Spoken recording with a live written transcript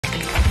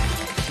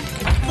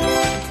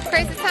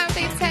race is time to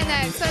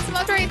 10x. So it's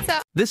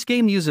moderator. This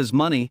game uses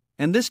money,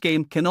 and this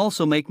game can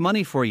also make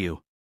money for you.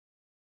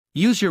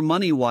 Use your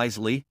money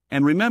wisely,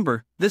 and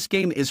remember, this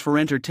game is for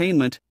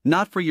entertainment,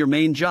 not for your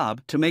main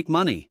job to make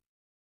money.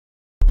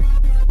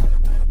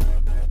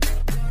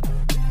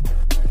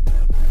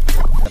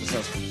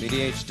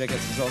 BDH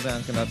tickets is all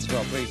down. Come out to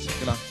drop, please.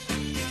 Good luck.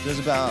 There's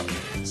about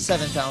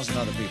 7,000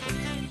 other people.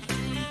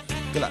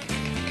 Good luck.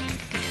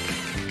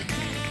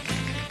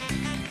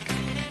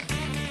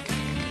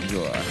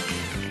 Enjoy.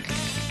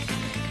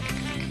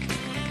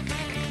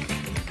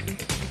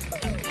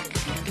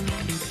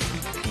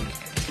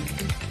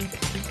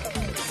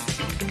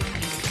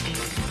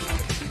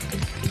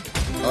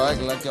 Alright,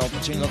 good luck, y'all.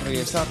 Pachinko for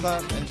your start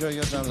that. Enjoy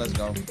your time. Let's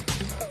go.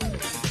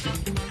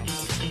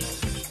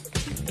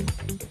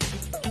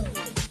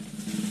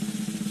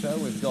 So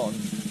we've got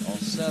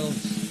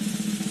ourselves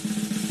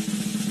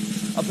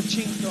a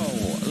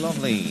Pachinko,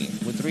 lovely,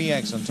 with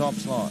 3x on top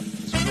slot.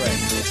 It's great.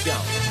 Let's go.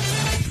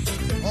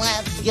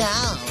 Let's go.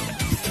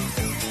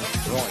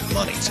 Right,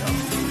 money time.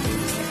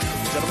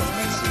 Gentlemen,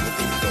 let's see what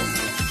we've got.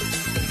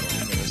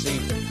 We're going to see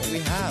what we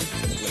have,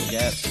 what we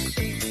get.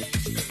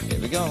 Here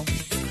we go.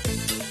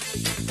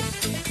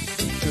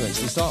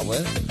 2x to start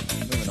with.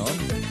 Moving on.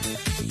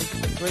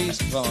 3s,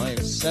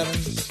 5s,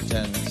 7s,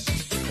 10s,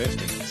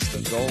 50s. The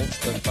golds,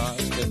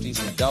 35s, 50s,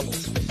 and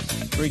doubles.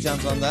 3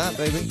 times on that,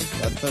 baby.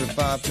 That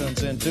 35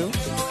 turns into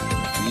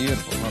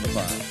beautiful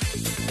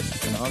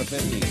 105. And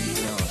 150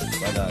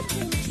 by that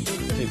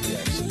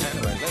 50x.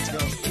 Anyway, let's go.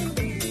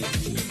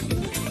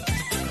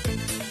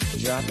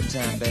 Dropping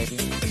time, baby.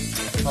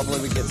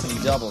 Hopefully we get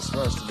some doubles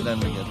first, and then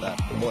we get that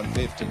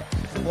 150.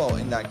 Well,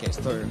 in that case,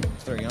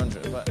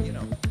 300, but you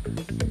know.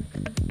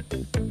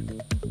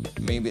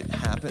 Meme it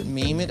happen?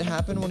 Meme it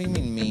happen? What do you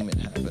mean meme it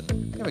happen?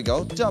 Here we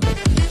go, double.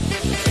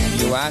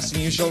 You ask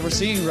and you shall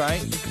receive,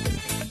 right?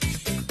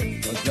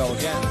 Let's go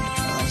again.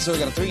 So we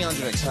got a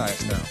 300x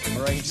highest now.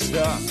 Great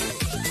stuff.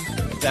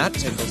 That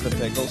tickles the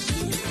pickles.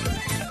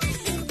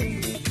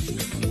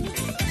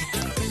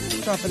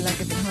 Drop it like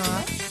it's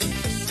hot.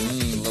 A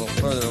little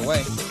further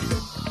away.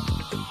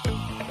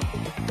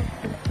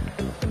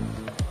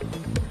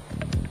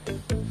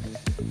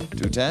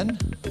 $210.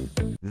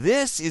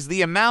 This is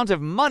the amount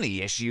of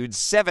money issued,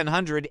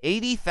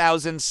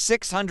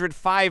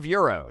 780,605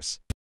 euros.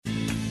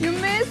 You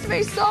missed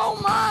me so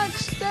much,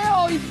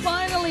 Theo.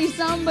 Finally,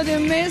 somebody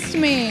missed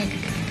me.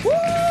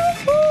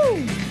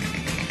 Woo-hoo!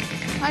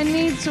 I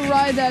need to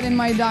write that in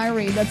my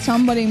diary, that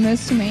somebody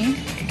missed me.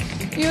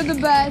 You're the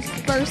best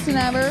person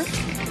ever.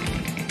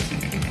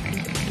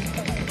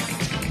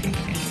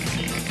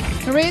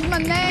 Read my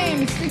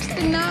name,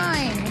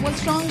 69.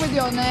 What's wrong with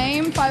your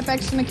name?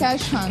 5x in the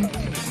cash hunt.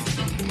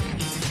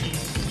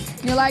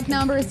 You like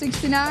number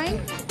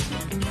 69?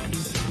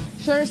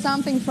 Share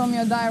something from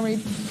your diary.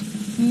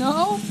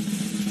 No?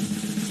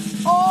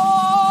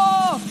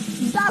 Oh,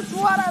 that's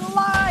what I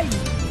like!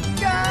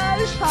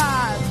 Cash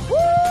hunt!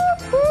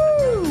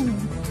 Woo-hoo!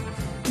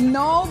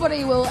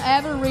 Nobody will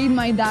ever read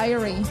my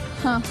diary.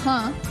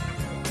 Huh.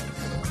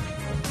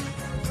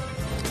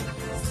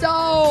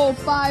 So,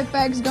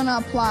 5x gonna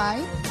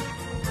apply.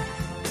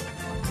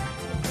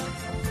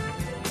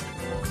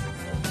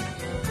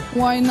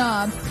 Why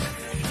not?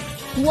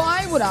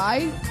 Why would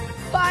I?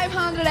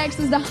 500x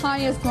is the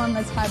highest one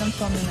that's hidden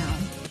from me now.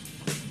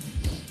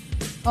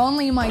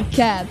 Only my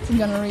cat's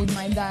gonna read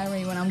my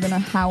diary when I'm gonna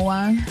have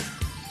one.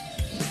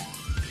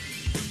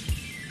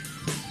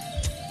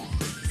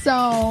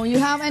 So, you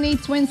have any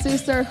twin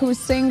sister who's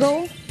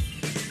single?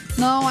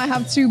 No, I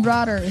have 2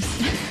 brothers.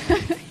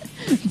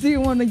 Do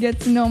you want to get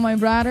to know my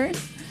brothers?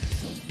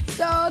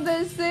 So,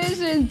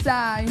 decision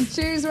time.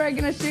 Choose where you're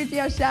gonna shoot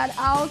your shot.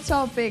 Out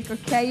topic,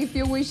 okay? If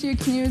you wish, you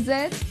can use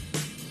it.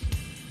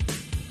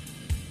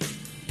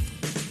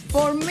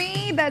 For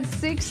me, that's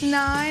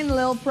 6-9,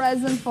 little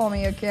present for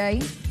me,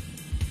 okay?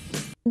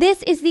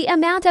 This is the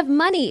amount of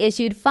money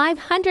issued,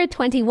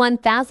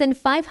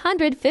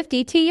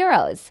 521,552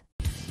 euros.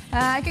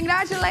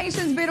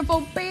 Congratulations,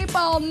 beautiful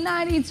people.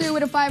 92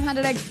 with a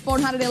 500x,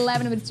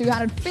 411 with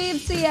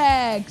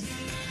 250x.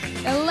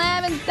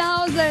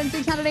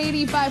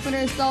 11,685 for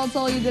your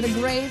total. You did a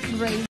great.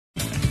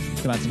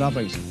 Come on, stop,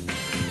 please.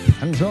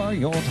 Enjoy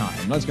your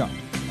time. Let's go.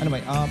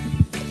 Anyway,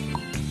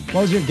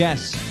 what was your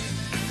guess?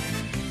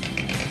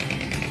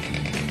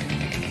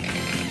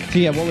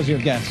 Tia, what was your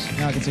guess?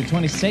 Now I can see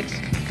 26.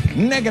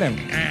 Negative.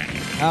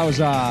 I was,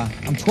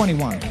 I'm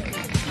 21.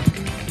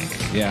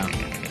 Yeah.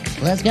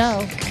 Let's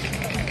go.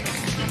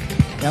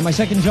 Yeah, my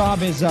second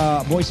job is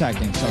voice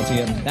acting, so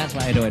Tia, that's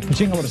why I do it.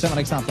 Pachinko with a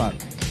 7x top 5.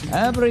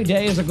 Every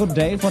day is a good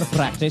day for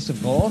practice, of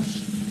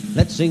course.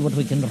 Let's see what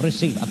we can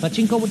receive. A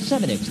Pachinko with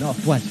 7x. No,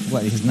 what?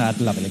 Well, isn't that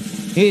lovely?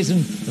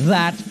 Isn't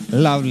that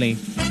lovely?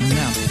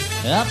 No.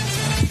 Yep.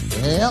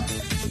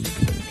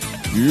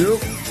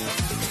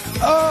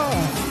 Oh!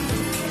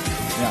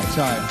 Yeah,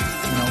 sorry.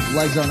 You know,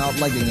 legs are not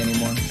legging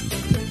anymore.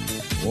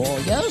 Oh,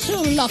 you're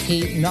so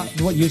lucky. Not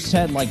what you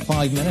said like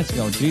 5 minutes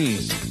ago.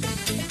 Jeez.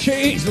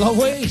 Jeez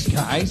Louise,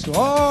 guys.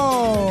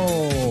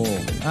 Oh!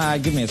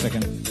 Give me a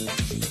second.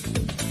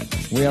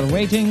 We are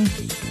waiting.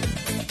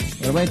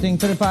 We're waiting.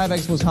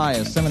 35x was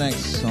highest.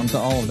 7x onto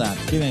all of that.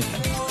 Give me.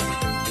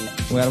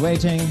 We are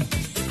waiting.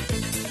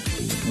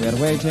 We are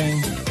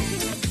waiting.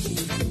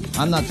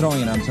 I'm not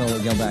throwing it until we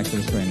go back to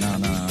the screen. No.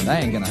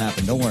 That ain't gonna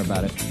happen. Don't worry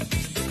about it.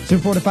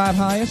 245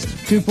 highest.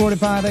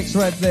 245x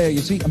right there.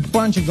 You see a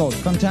bunch of gold.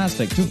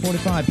 Fantastic.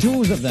 245.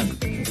 Twos of them.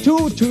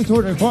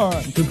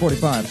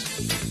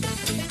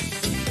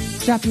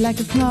 245s. Drop like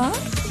a car.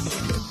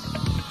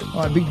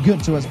 All right, be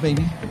good to us,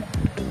 baby.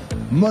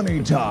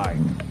 Money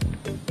time.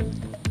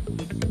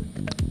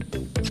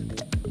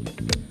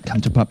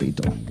 Come to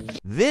Papito.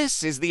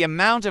 This is the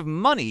amount of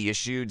money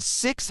issued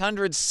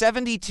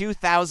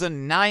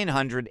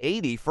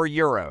 672,980 for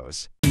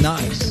euros.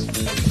 Nice.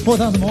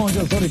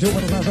 4,132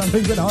 and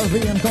Penguin,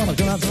 Harvey, and Connor.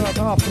 That's our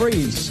top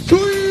threes.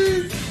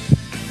 Sweet!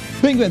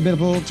 Penguin,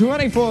 beautiful.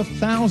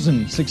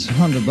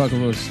 24,600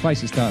 buckaroos.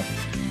 Spicy stuff.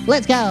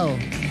 Let's go.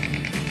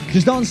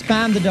 Just don't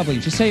spam the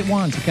W. Just say it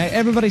once, okay?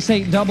 Everybody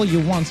say W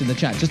once in the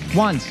chat. Just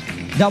once.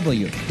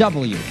 W.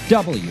 W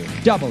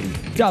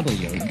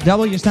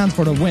stands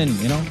for the win,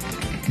 you know?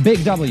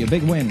 Big W,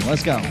 big win.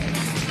 Let's go.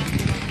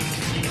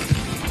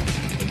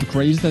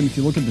 Crazy that if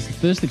you look at the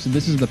statistics,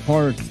 this is the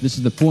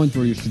point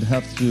where you should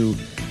have to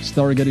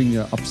start getting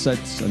upset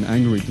and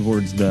angry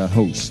towards the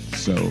host.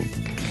 So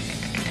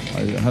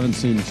I haven't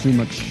seen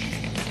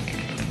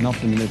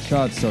nothing in the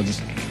chat, so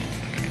there's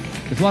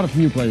a lot of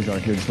new players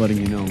out here, just letting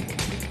you know.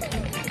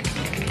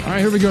 All right,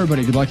 here we go,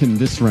 everybody. Good luck in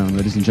this round,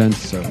 ladies and gents.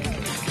 So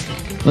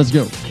let's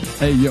go.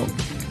 Hey, yo.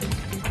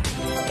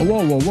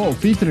 Oh, whoa.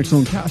 Featrix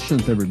on cash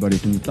hunt, everybody,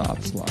 from the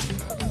top slot.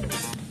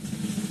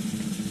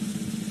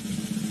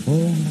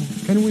 Oh,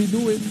 can we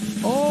do it?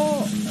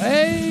 Oh,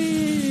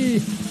 hey!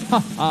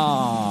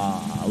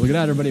 Ha! Look at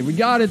that, everybody. We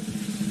got it.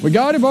 We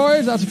got it,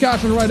 boys. That's a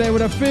cash hunt right there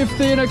with a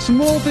 15x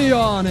multi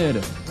on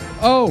it.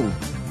 Oh,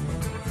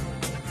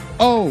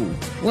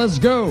 let's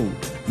go.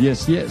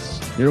 Yes.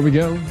 Here we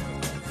go.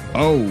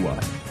 Oh,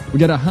 we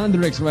got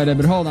 100x right there,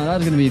 but hold on.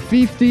 That's going to be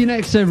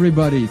 15x,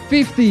 everybody.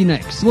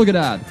 15x. Look at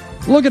that.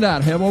 Look at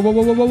that.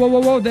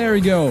 Whoa. There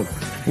we go.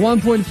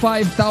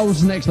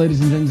 1,500x, ladies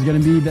and gentlemen, is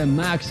going to be the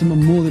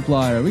maximum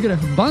multiplier. We got a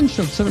bunch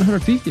of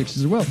 750x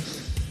as well.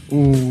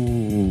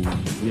 Ooh.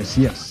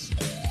 Yes.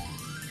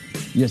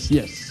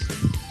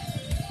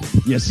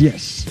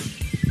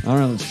 All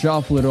right, let's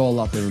shuffle it all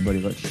up, everybody.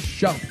 Let's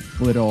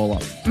shuffle it all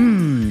up.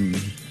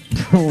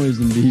 Bro is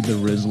indeed the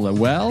Rizzler.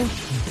 Well,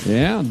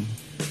 yeah.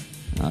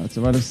 That's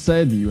what I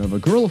said. You have a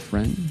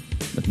girlfriend,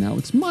 but now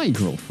it's my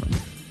girlfriend.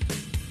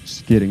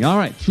 Just kidding. All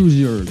right, choose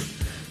your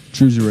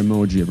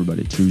emoji,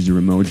 everybody. Choose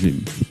your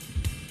emoji.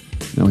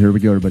 Now here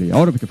we go, everybody.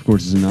 Autopic, of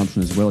course, is an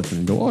option as well. If you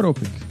can go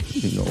autopic,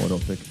 you can go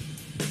autopic.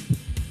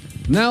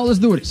 Now let's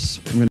do this.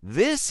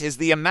 This is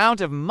the amount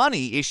of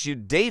money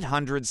issued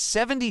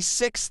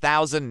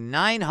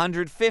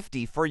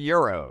 876,950 for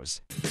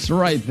euros. It's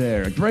right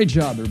there. Great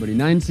job, everybody.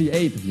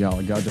 98 of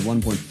y'all got the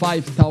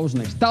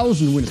 1,500 x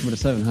 1,000 winners with a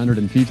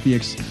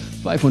 750x.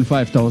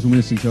 5,500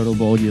 winners in total.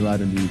 Bolgi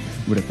allowed in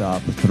with a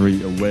top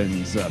 3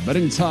 wins. But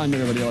in time,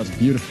 everybody else,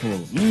 beautiful.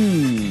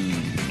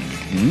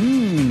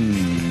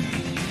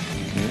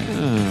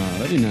 Yeah,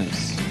 very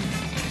nice.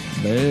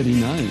 Very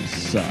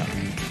nice.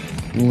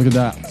 Look at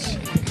that.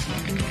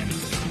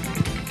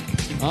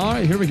 All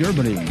right, here we go,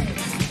 everybody.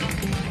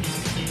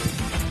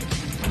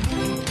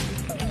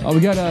 Oh, we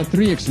got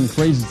 3x and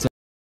crazy stuff.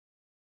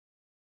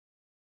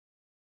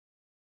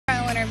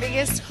 Winner,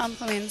 biggest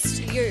compliments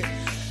to you.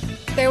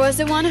 There was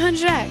a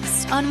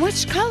 100x. On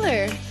which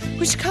color?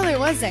 Which color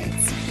was it?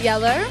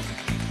 Yellow?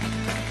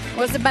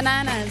 Was it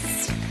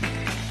bananas?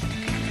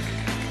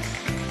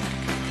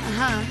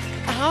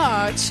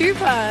 Oh,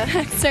 Chupa.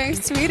 That's so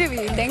sweet of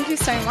you. Thank you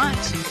so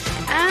much.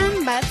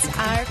 And bets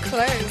are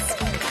closed.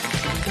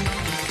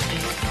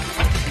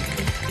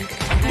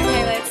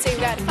 Okay, let's see.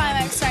 We've got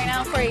 5x right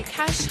now for a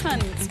cash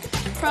hunt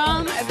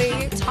from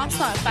the top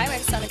slot.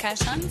 5x on the cash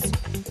hunt.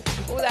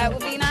 Oh, that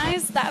would be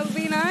nice. That would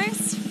be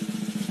nice.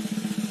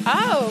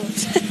 Oh,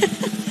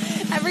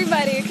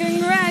 everybody,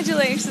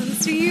 congratulations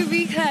to you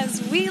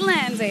because we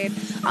landed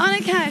on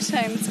a cash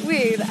hunt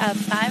with a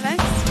 5x.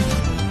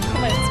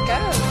 Let's go.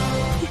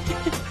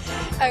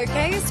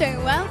 Okay, so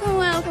welcome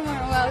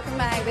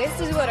back. This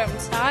is what I'm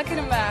talking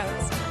about.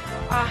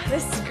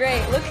 This is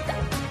great. Look at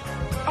that.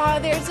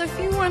 There's a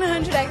few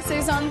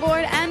 100x's on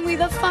board and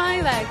with a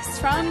 5x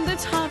from the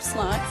top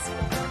slots.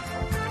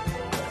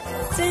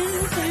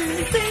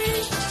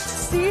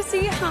 Do you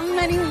see how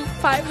many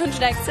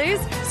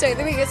 500x's? So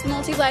the biggest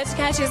multiplier to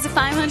catch is a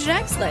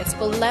 500x. Let's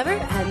pull the lever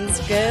and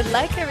good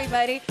luck,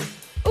 everybody.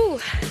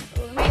 Ooh,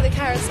 may the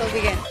carousel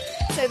begin.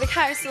 So the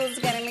carousel is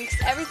going to mix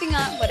everything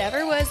up.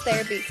 Whatever was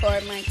there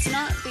before might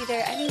not be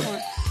there anymore.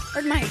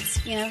 Or it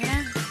might, you never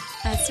know.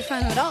 That's the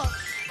fun of it all.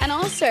 And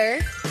also,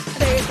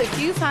 there's a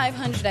few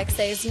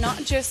 500x's,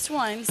 not just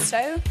one.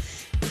 So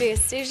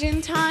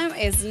decision time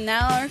is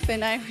now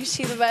open. I wish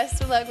you the best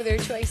of luck with your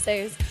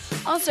choices.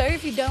 Also,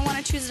 if you don't want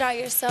to choose it out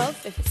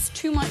yourself, if it's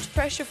too much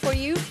pressure for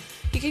you,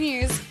 you can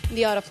use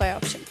the autoplay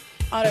option,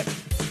 auto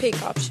pick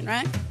option,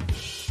 right?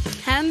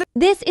 And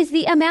This is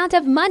the amount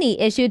of money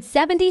issued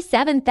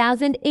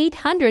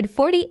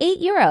 77,848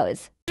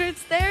 euros.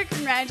 it's there.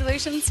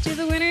 Congratulations to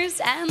the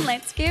winners, and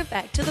let's get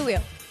back to the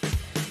wheel.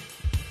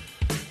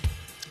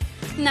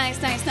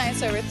 Nice.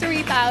 Over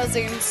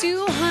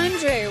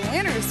 3,200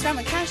 winners from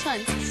a cash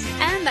hunt.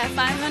 And that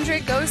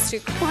 500 goes to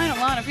quite a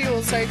lot of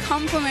people. So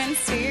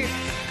compliments to you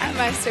and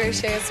my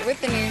associates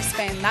with the new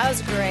spin. That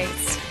was great.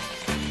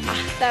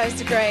 That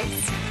was great.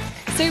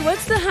 So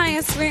what's the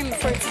highest win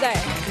for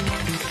today?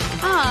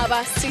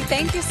 Basti,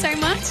 thank you so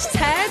much.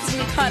 Ted,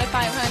 you caught a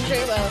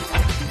 500. Well,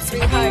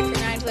 sweetheart,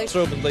 congratulations. Let's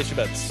open place your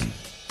bets,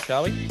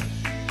 shall we?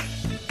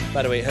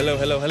 By the way, hello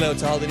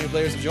to all the new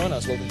players who join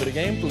us. Welcome to the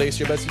game. Place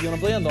your bets if you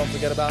want to play, and don't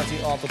forget about the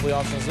auto-play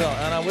option as well.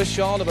 And I wish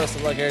you all the best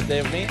of luck here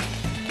today with me.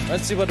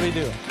 Let's see what we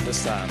do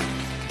this time.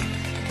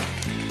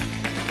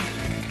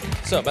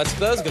 So, bets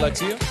closed. Good luck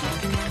to you. Stop.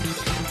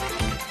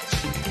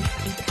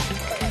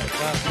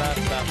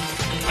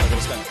 I'm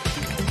gonna spin.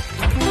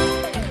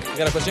 We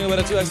got a pushing with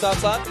a 2x top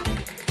slot.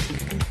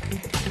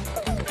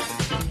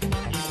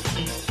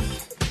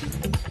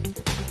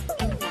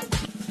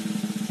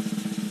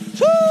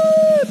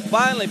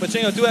 Finally,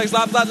 Pachinko 2x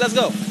lap slot. Let's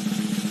go.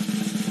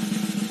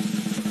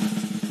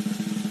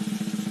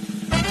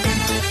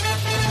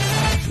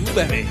 Ooh,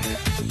 baby.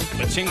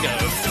 Pachinko.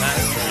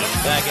 Nice.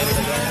 Back at it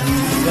again.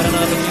 Got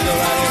another Pachinko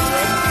right here.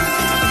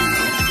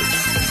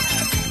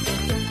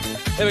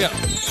 There we go.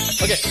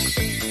 Okay.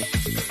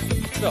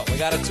 So, we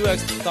got a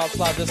 2x top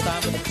slot this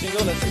time for the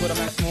Pachinko. Let's see what the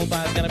maximum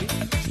time is going to be.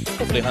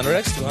 Hopefully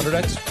 100x,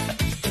 200x.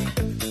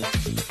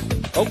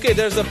 Okay,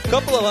 there's a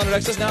couple of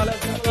 100x's now.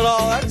 Let's have it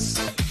all x.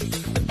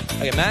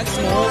 Okay,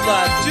 maximum hold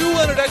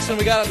 200x and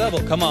we got a double.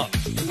 Come on.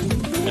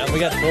 And we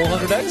got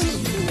 400x.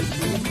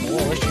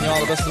 Oh, wishing you all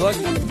the best of luck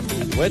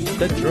with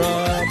the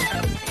drop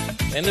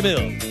in the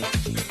middle.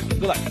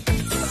 Good luck.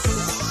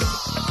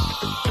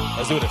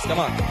 Let's do this. Come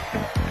on.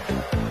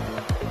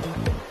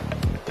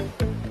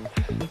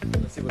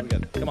 Let's see what we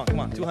get. Come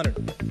on. 200.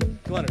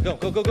 200. Go.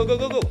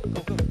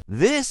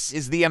 This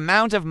is the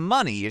amount of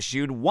money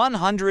issued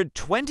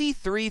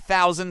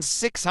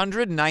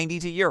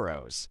 123,692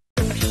 euros.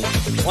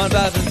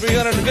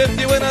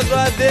 1,350 winners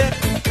right there.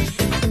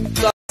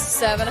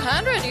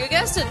 700, you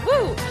guessed it.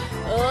 Woo!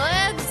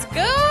 Let's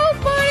go,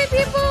 party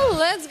people.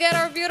 Let's get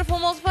our beautiful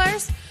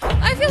multipliers.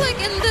 I feel like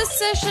in this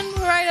session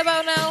right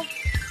about now,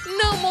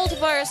 no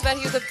multipliers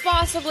that you could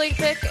possibly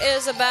pick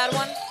is a bad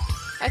one.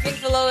 I think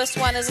the lowest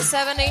one is a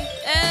 70,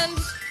 and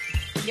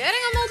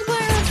getting a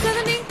multiplier of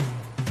 70,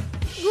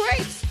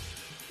 great.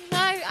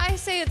 I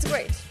say it's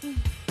great.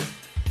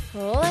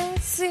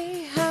 Let's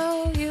see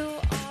how you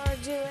are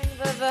doing,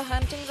 the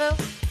Huntingville.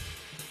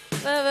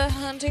 The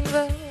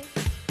Huntingville.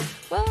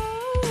 Whoa,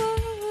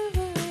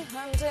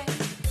 hunting.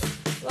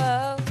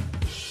 Whoa.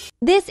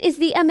 This is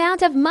the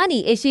amount of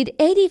money issued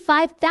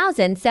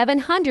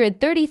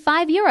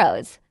 85,735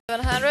 euros.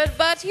 700,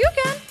 but you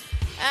can.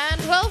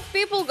 And 12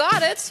 people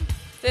got it.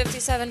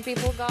 57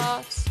 people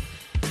got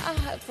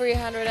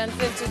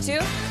 352.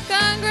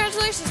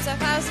 Congratulations to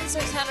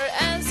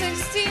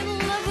 1,616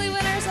 lovely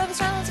winners of the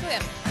Silence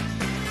Win.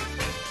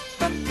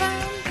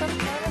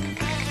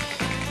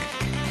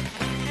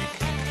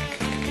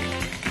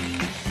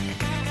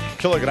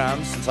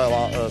 Kilograms since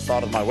I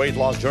started my weight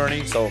loss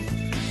journey, so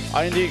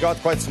I indeed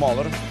got quite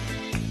smaller.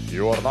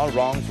 You are not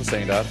wrong for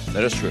saying that.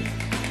 That is true.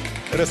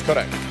 It is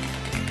correct.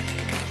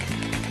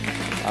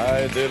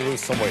 I did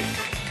lose some weight.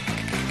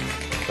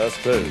 That's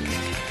good.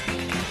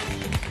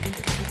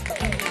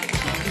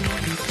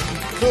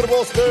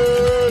 Turbo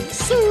spin!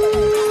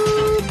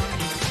 Soup!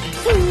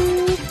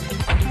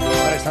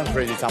 Next time,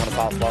 crazy time on the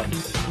south spot.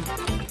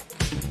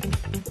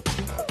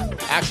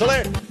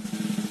 Actually,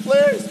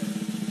 please!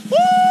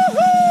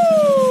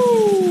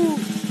 Woohoo!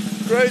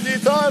 Crazy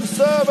Time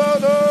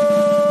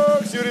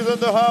 7X! Yuri's in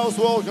the house.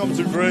 Welcome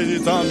to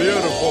Crazy Time,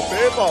 beautiful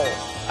people.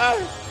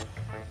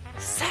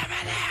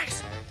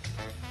 7X!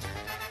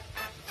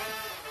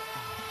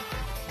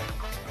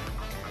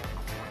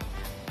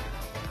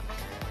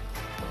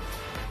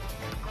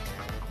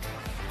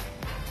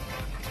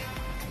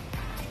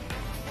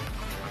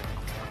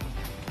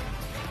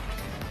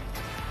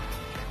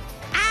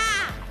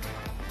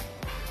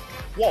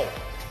 Whoa.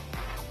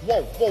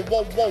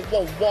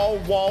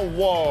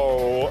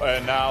 Whoa.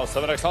 And now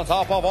 7X on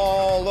top of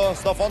all the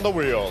stuff on the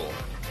wheel.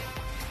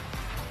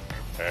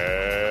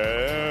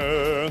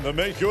 And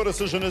make your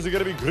decision. Is it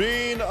going to be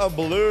green,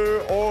 blue,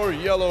 or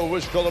yellow?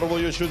 Which color will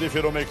you choose? If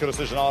you don't make a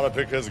decision, auto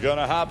pick is going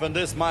to happen.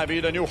 This might be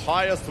the new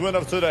highest win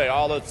of today.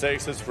 All it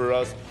takes is for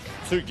us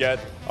to get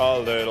a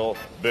little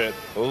bit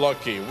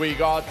lucky. We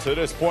got to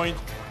this point.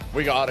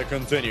 We got to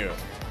continue.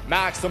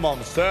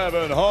 Maximum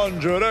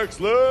 700x.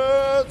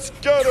 Let's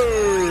get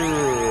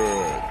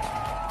it!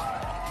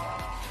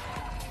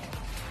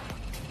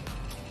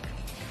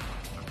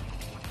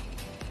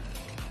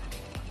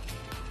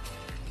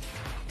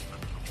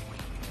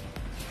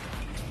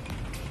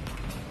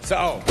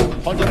 So,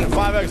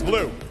 105x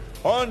blue,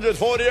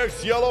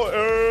 140x yellow,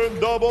 and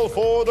double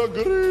for the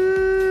green.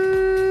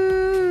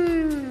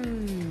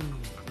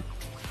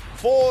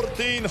 For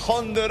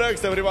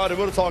 1400x, everybody.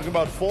 We're talking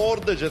about 4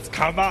 digits.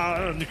 Come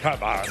on,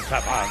 come on,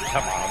 come on,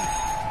 come on.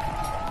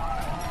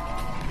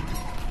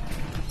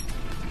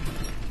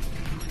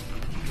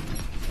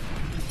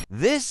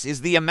 This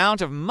is the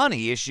amount of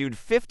money issued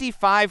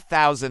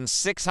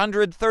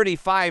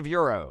 55,635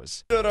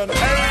 euros. You're an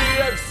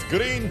AX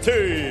Green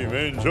Team.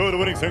 Enjoy the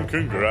winnings and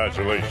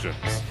congratulations.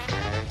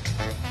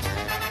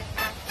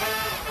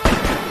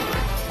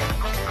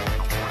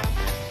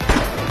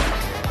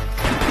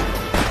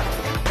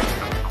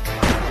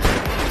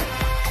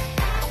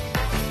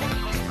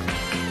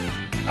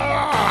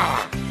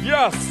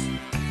 Yes!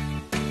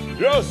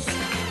 Yes!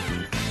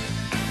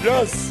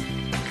 Yes!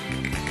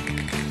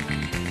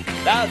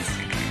 That's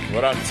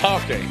what I'm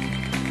talking.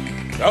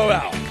 Go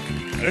out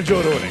and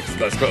enjoy the winnings.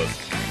 Let's close.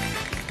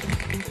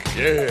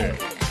 Yeah.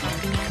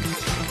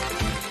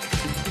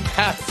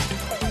 That's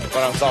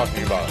what I'm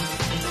talking about.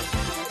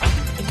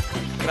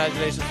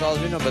 Congratulations to all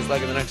of you. No, best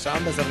luck in the next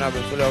round. Best of now,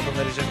 fully open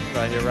edition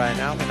right here, right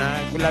now.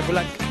 And good luck, good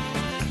luck.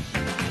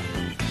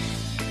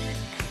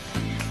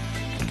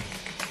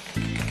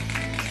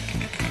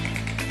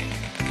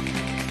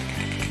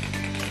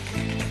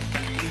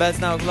 Best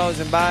now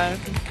closing by.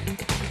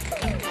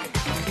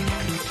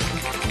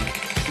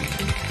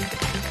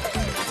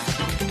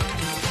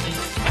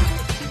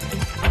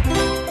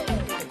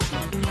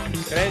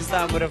 Great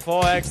time with a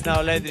 4X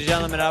now, ladies and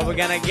gentlemen. Are we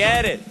gonna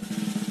get it?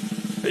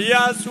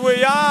 Yes,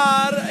 we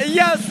are.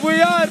 Yes,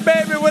 we are,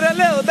 baby, with a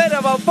little bit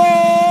of a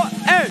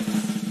 4X.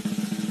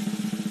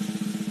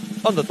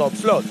 On the top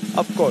slot,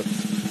 of course.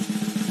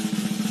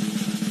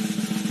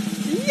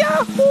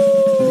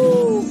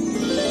 Yahoo!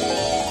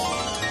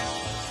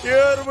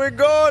 Here we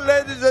go,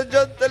 ladies and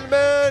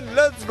gentlemen.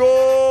 Let's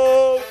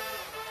go.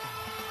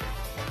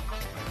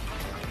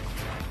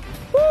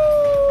 Woo!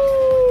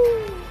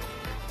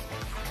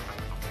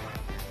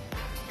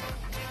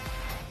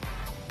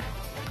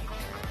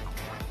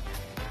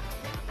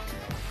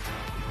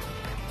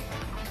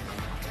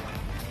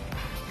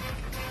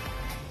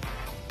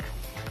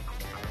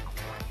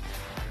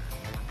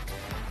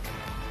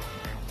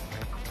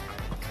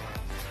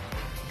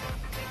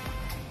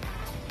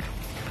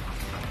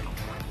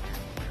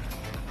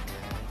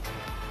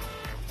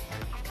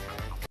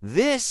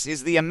 This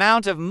is the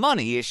amount of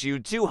money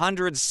issued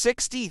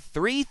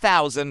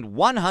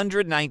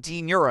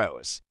 263,119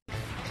 euros.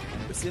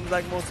 It seems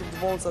like most of the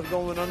votes are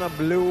going on a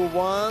blue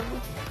one.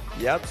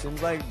 Yep,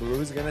 seems like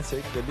blue is gonna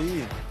take the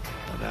lead.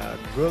 And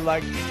good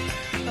luck.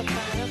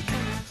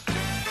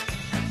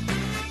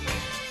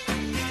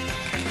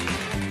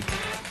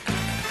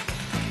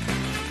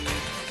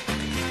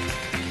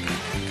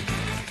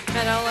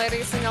 Hello,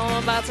 ladies and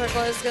gentlemen, Battle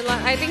Close. Good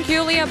luck. I think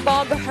Julia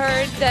Bob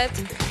heard that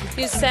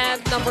you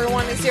said number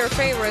 1 is your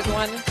favorite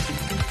one.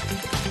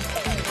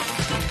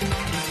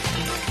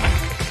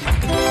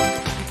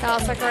 That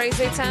was a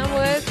crazy time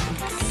with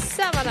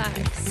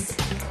 7X.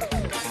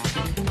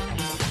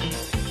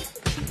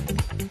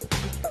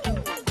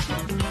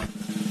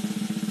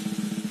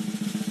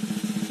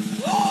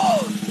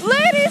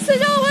 Ladies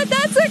and gentlemen,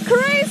 that's a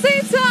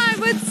crazy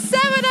time with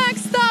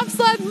 7X top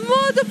slot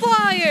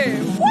multiplier.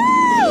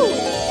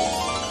 Woo!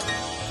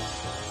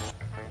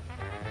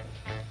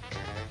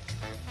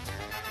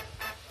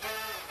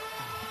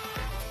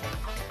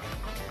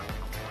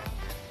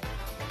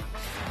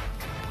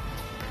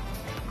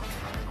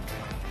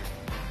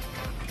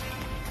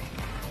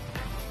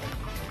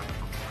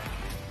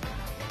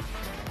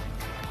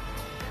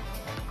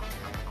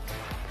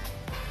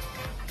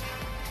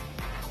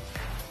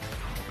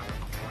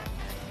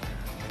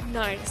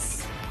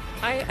 Nice.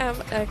 I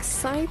am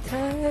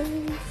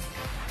excited.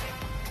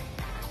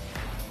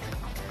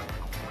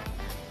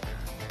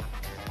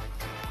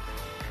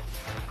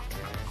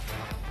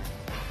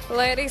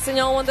 Ladies and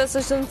gentlemen,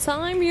 decision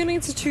time. You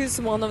need to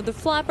choose one of the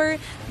flapper.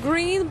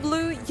 Green,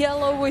 blue,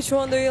 yellow. Which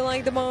one do you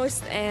like the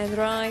most? And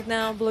right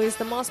now, blue is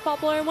the most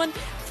popular one.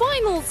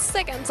 Final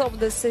seconds of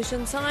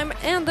decision time.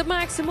 And the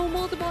maximum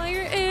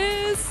multiplier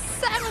is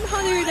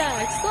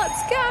 700x.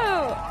 Let's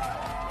go!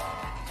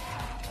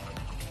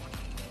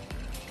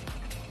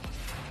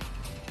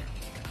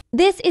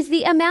 This is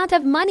the amount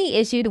of money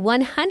issued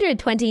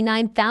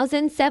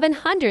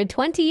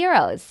 129,720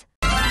 euros.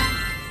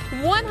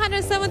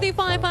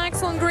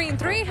 175x on green,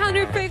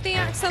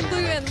 350x on blue,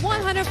 and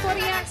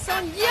 140x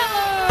on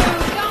yellow!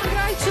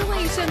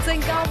 Congratulations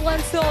and God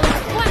bless all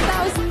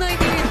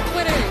 1,098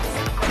 winners!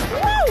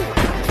 Woo!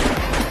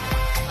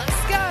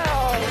 Let's go!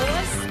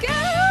 Let's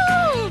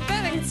go!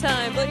 Betting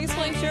time. Please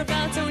place your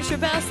bets and wish your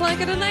best luck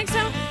at the next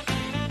round.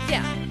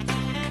 Yeah.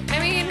 I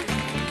mean,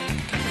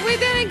 we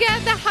didn't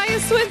get the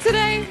highest win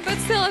today, but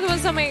still it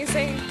was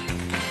amazing.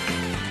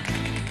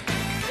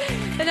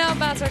 And now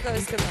Battle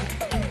goes good luck.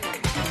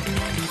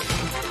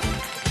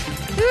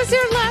 Who's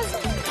your last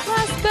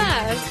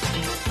bet?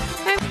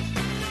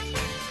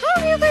 How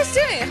are you guys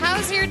doing?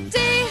 How's your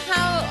day?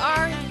 How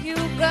are you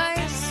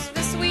guys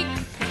this week?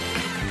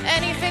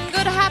 Anything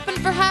good happen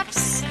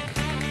perhaps?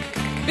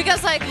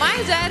 Because like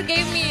my dad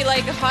gave me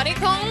like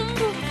honeycomb,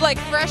 like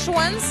fresh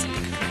ones.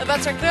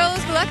 But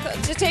good luck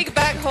to take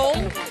back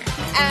home.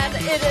 and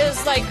it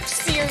is like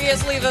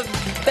seriously the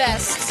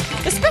best,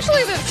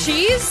 especially with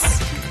cheese.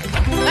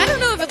 I don't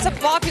know if it's a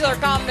popular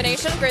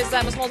combination, Crazy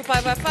Time is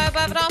multiplied by 5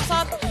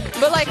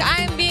 but like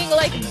I'm being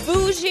like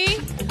bougie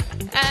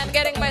and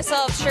getting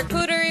myself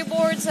charcuterie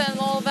boards and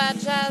all that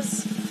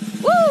jazz.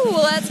 Woo!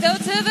 Let's go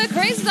to the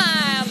Crazy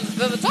Time!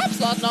 The top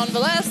slot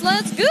nonetheless,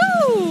 let's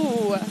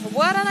go!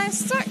 What a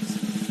nice start!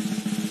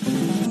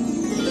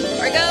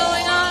 We're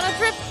going on a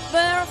trip with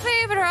our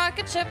favorite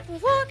rocket ship,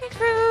 walking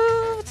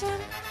through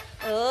time.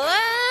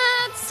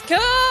 Let's go!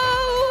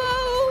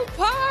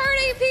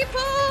 Party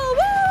people!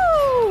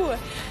 Woo!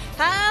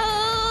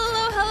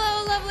 Hello,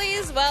 hello,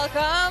 lovelies!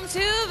 Welcome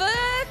to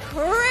the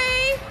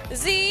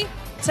Crazy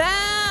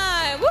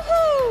Time!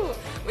 Woohoo!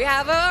 We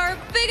have our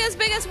biggest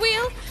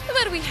wheel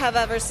that we have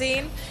ever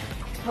seen.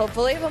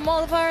 Hopefully the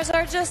multipliers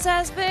are just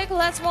as big.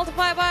 Let's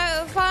multiply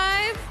by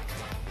 5.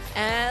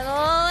 And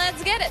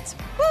let's get it.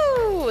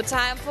 Woo!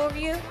 Time for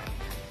you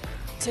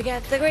to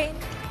get the green,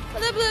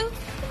 the blue,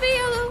 the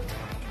yellow.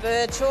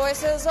 The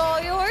choice is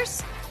all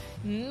yours.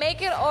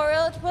 Make it or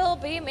it will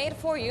be made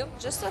for you.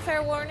 Just a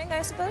fair warning,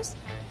 I suppose.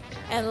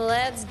 And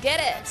let's get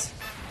it.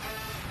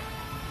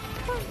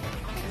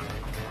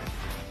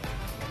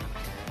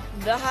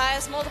 The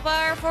highest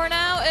multiplier for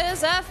now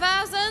is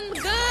 1,000.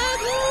 Good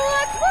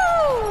luck!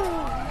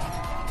 Woo!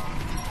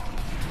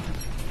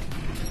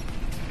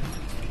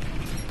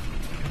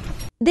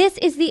 This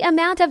is the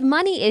amount of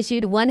money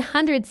issued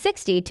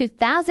 160 to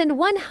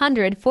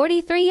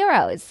 1,143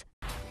 euros.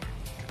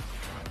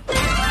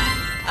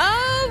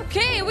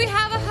 Okay, we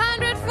have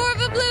 100 for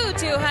the blue,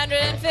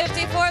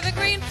 250 for the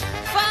green,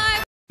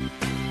 5.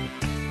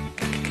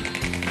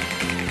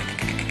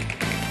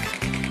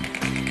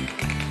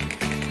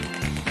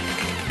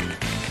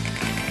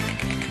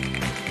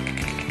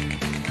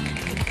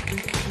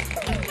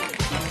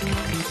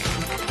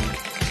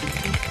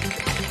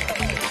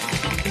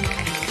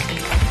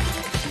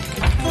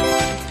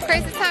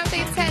 Crazy Time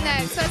with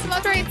 10x. So as a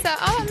moderator,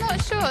 I'm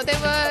not sure. They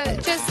were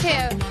just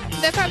here.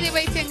 They're probably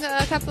waiting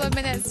a couple of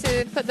minutes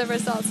to put the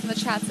results in the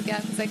chat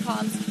again because they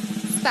can't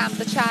spam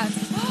the chat.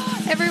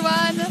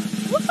 Everyone,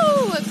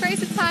 woohoo!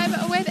 Crazy Time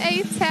with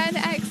a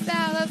 10x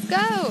now. Let's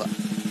go.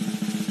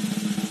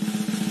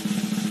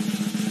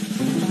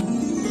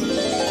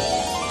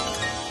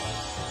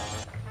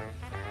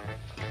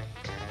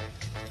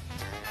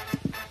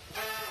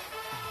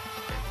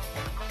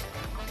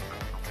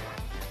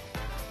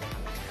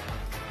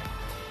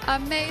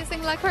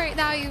 Amazing luck right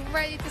now. You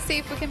ready to see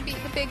if we can beat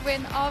the big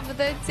win of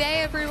the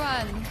day,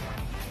 everyone?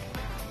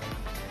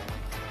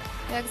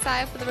 You're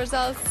excited for the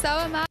results, so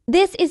am I.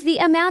 This is the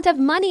amount of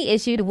money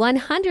issued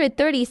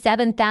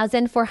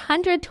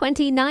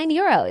 137,429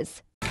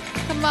 euros.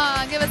 Come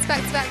on, give us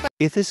back-to-back.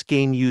 If this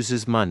game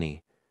uses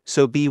money,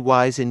 so be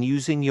wise in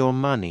using your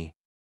money.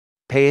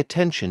 Pay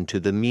attention to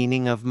the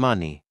meaning of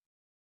money.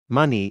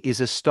 Money is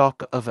a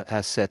stock of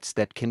assets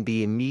that can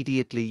be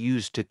immediately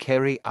used to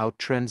carry out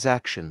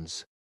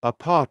transactions.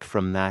 Apart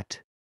from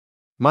that,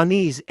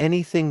 money is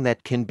anything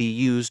that can be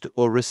used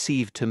or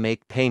received to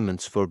make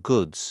payments for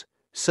goods,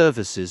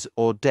 services,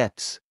 or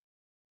debts.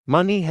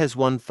 Money has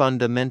one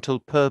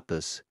fundamental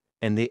purpose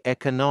in the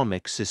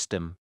economic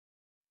system: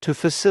 to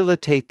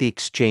facilitate the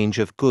exchange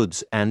of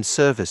goods and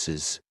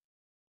services,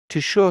 to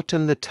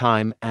shorten the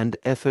time and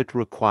effort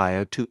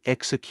required to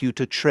execute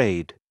a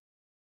trade.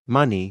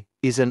 Money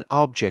is an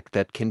object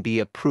that can be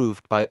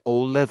approved by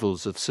all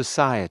levels of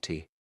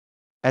society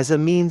as a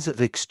means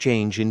of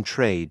exchange in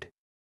trade.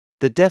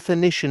 The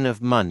definition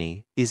of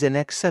money is an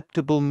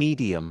acceptable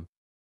medium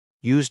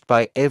used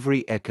by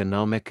every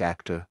economic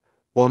actor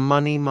or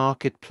money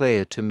market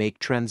player to make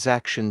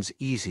transactions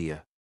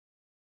easier.